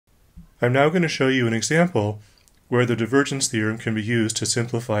I'm now going to show you an example where the divergence theorem can be used to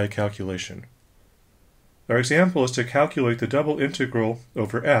simplify a calculation. Our example is to calculate the double integral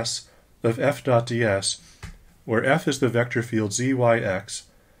over S of f dot ds, where f is the vector field zyx,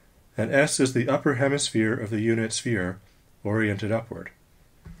 and S is the upper hemisphere of the unit sphere oriented upward.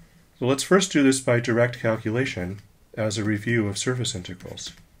 So let's first do this by direct calculation as a review of surface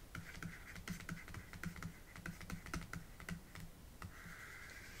integrals.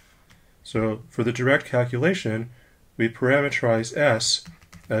 So for the direct calculation, we parameterize S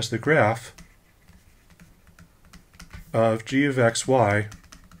as the graph of g of xy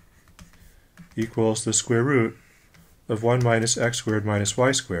equals the square root of 1 minus x squared minus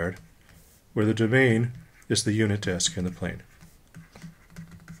y squared, where the domain is the unit disk in the plane.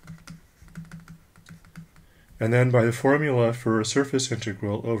 And then by the formula for a surface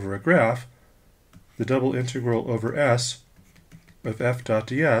integral over a graph, the double integral over S of f dot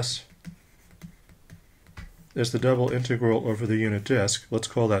ds is the double integral over the unit disk, let's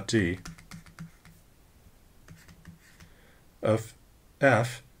call that d, of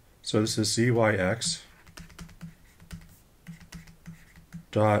f, so this is zyx,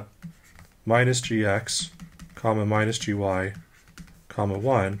 dot minus gx, comma minus gy, comma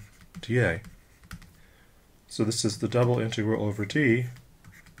 1, dA. So this is the double integral over d.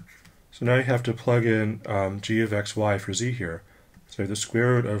 So now you have to plug in g of xy for z here. So the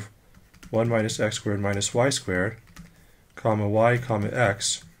square root of 1 minus x squared minus y squared, comma y, comma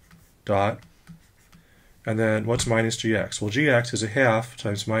x, dot, and then what's minus gx? Well, gx is a half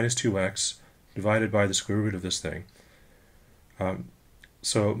times minus 2x divided by the square root of this thing.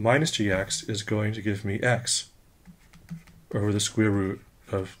 So minus gx is going to give me x over the square root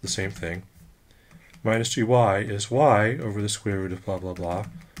of the same thing. Minus gy is y over the square root of blah blah blah,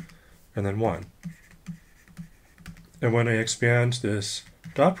 and then 1. And when I expand this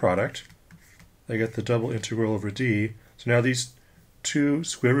dot product, I get the double integral over d. So now these two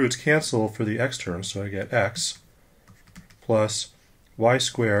square roots cancel for the x term, so I get x plus y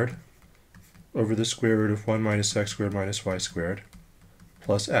squared over the square root of 1 minus x squared minus y squared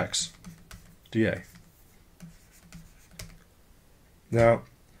plus x dA. Now,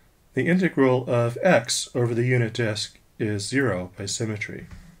 the integral of x over the unit disk is 0 by symmetry,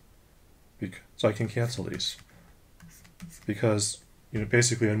 so I can cancel these, because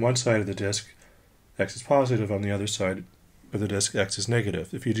basically on one side of the disk x is positive, on the other side of the disk x is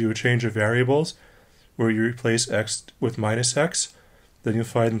negative. If you do a change of variables where you replace x with minus x, then you'll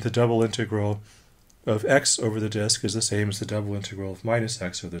find that the double integral of x over the disk is the same as the double integral of minus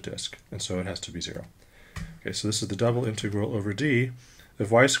x over the disk, and so it has to be 0. Okay, so this is the double integral over d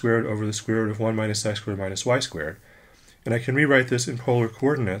of y squared over the square root of 1 minus x squared minus y squared. And I can rewrite this in polar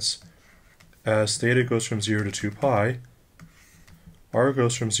coordinates as theta goes from 0 to 2 pi, r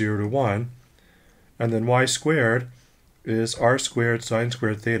goes from 0 to 1, and then y squared is r squared sine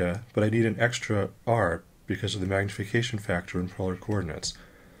squared theta, but I need an extra r because of the magnification factor in polar coordinates.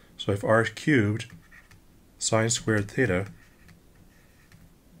 So I have r cubed sine squared theta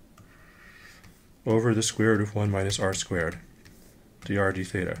over the square root of 1 minus r squared dr d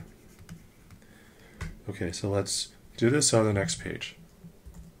theta. Okay, so let's do this on the next page.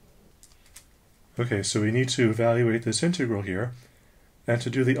 Okay, so we need to evaluate this integral here, and to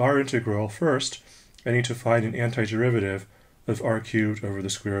do the r integral first, I need to find an antiderivative of r cubed over the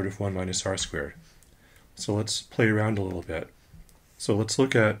square root of 1 minus r squared. So let's play around a little bit. So let's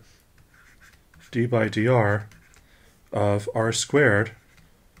look at d by dr of r squared,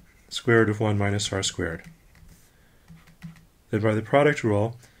 square root of 1 minus r squared. Then by the product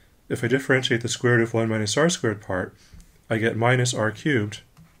rule, if I differentiate the square root of 1 minus r squared part, I get minus r cubed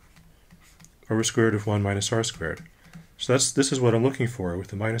over square root of 1 minus r squared. So this is what I'm looking for with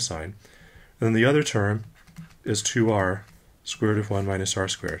the minus sign. And then the other term is 2r square root of 1 minus r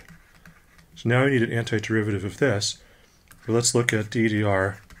squared. So now I need an antiderivative of this. So let's look at d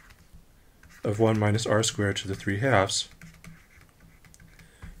dr of 1 minus r squared to the 3 halves.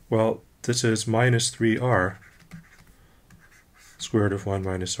 Well, this is minus 3r square root of 1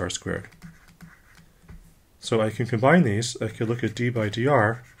 minus r squared. So I can combine these. I could look at d by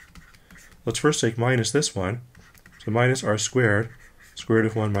dr. Let's first take minus this one. So minus r squared square root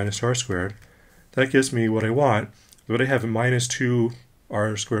of 1 minus r squared. That gives me what I want, but I have a minus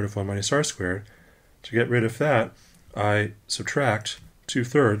 2r squared of 1 minus r squared. To get rid of that, I subtract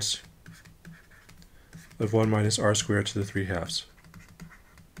 2/3 of 1 minus r squared to the 3 halves.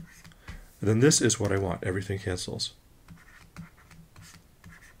 And then this is what I want. Everything cancels.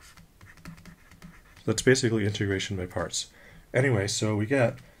 That's basically integration by parts. Anyway, so we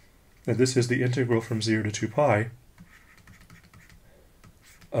get that this is the integral from 0 to 2 pi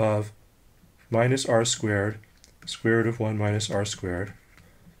of minus r squared, square root of 1 minus r squared,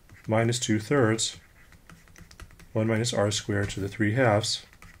 minus 2/3, 1 minus r squared to the 3/2,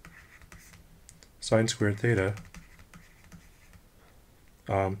 sine squared theta,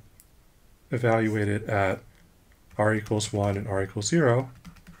 evaluated at r equals 1 and r equals 0,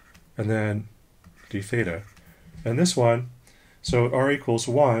 and then d theta. And this one, so at r equals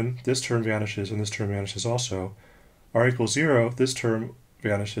 1, this term vanishes and this term vanishes also. R equals 0, this term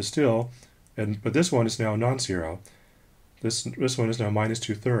vanishes still, but this one is now non-zero. This one is now minus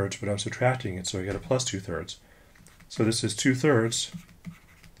 2/3, but I'm subtracting it, so I get a plus 2/3. So this is 2/3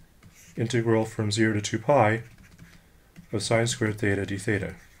 integral from 0 to 2 pi of sine squared theta d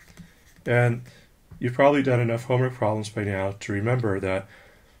theta. And you've probably done enough homework problems by now to remember that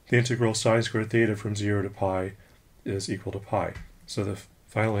the integral sine squared theta from 0 to pi is equal to pi. So the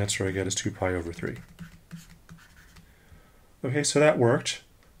final answer I get is 2 pi over 3. Okay, so that worked.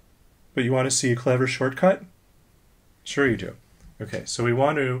 But you want to see a clever shortcut? Sure you do. Okay, so we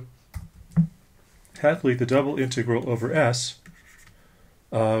want to calculate the double integral over S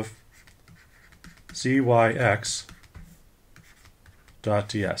of zyx dot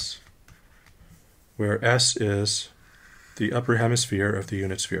ds, where S is the upper hemisphere of the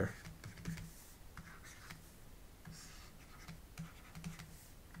unit sphere.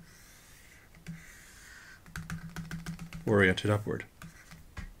 Oriented upward.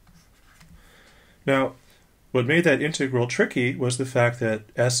 Now, what made that integral tricky was the fact that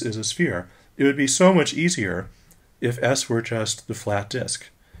S is a sphere. It would be so much easier if S were just the flat disk.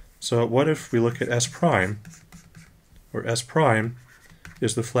 So what if we look at S prime, where S prime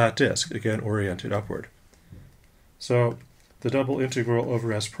is the flat disk, again oriented upward. So the double integral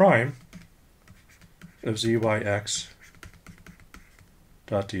over S prime of zyx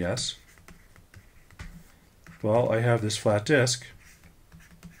dot ds, well, I have this flat disk,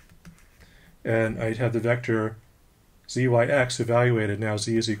 and I'd have the vector zyx evaluated. Now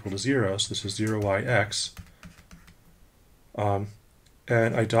z is equal to 0, so this is 0yx.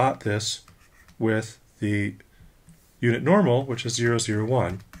 And I dot this with the unit normal, which is 0, 0,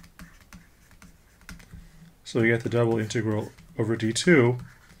 1. So we get the double integral over d2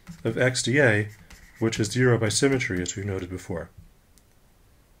 of x dA, which is 0 by symmetry, as we noted before.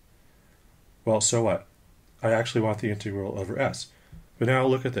 Well, so what? I actually want the integral over S. But now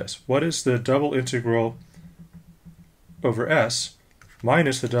look at this. What is the double integral over S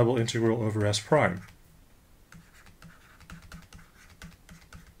minus the double integral over S prime?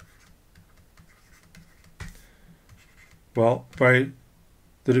 Well, by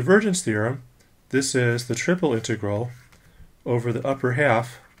the divergence theorem, this is the triple integral over the upper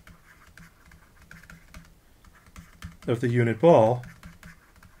half of the unit ball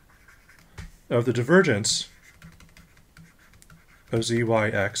of the divergence of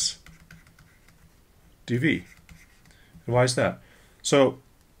zyx dv. And why is that? So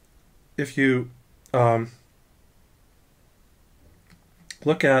if you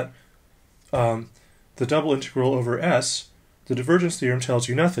look at the double integral over S, the divergence theorem tells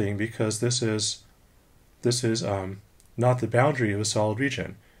you nothing because this is not the boundary of a solid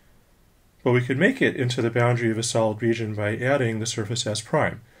region. But we could make it into the boundary of a solid region by adding the surface S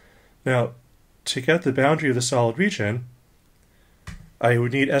prime. Now, to get the boundary of the solid region, I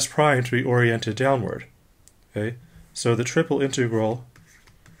would need S prime to be oriented downward. Okay? So the triple integral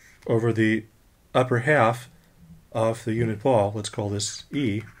over the upper half of the unit ball, let's call this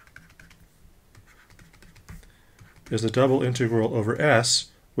E, is the double integral over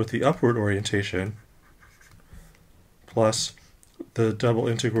S with the upward orientation plus the double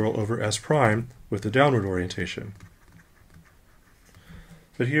integral over S prime with the downward orientation.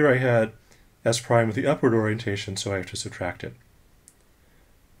 But here I had S prime with the upward orientation, so I have to subtract it.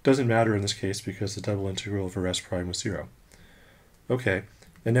 Doesn't matter in this case because the double integral over S prime was 0. Okay,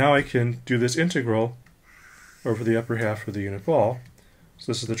 and now I can do this integral over the upper half of the unit ball.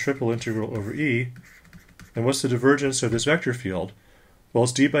 So this is the triple integral over E. And what's the divergence of this vector field? Well,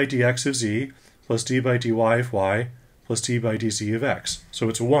 it's d by dx of z plus d by dy of y plus d by dz of x. So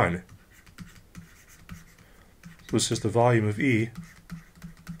it's 1. So this is the volume of E.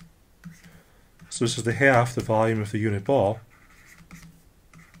 So this is the half the volume of the unit ball.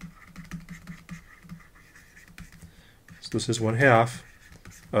 So this is 1/2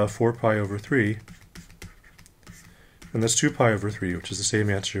 of 4 pi over 3. And that's 2 pi over 3, which is the same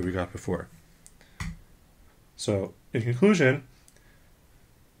answer we got before. So, in conclusion,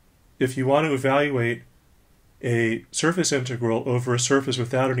 if you want to evaluate a surface integral over a surface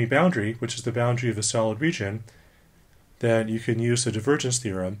without any boundary, which is the boundary of a solid region, then you can use the divergence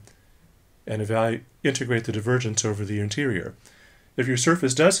theorem and integrate the divergence over the interior. If your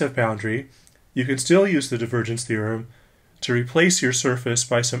surface does have boundary, you can still use the divergence theorem to replace your surface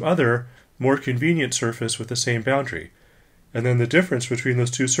by some other, more convenient surface with the same boundary. And then the difference between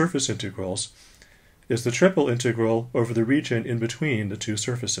those two surface integrals is the triple integral over the region in between the two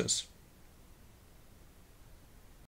surfaces.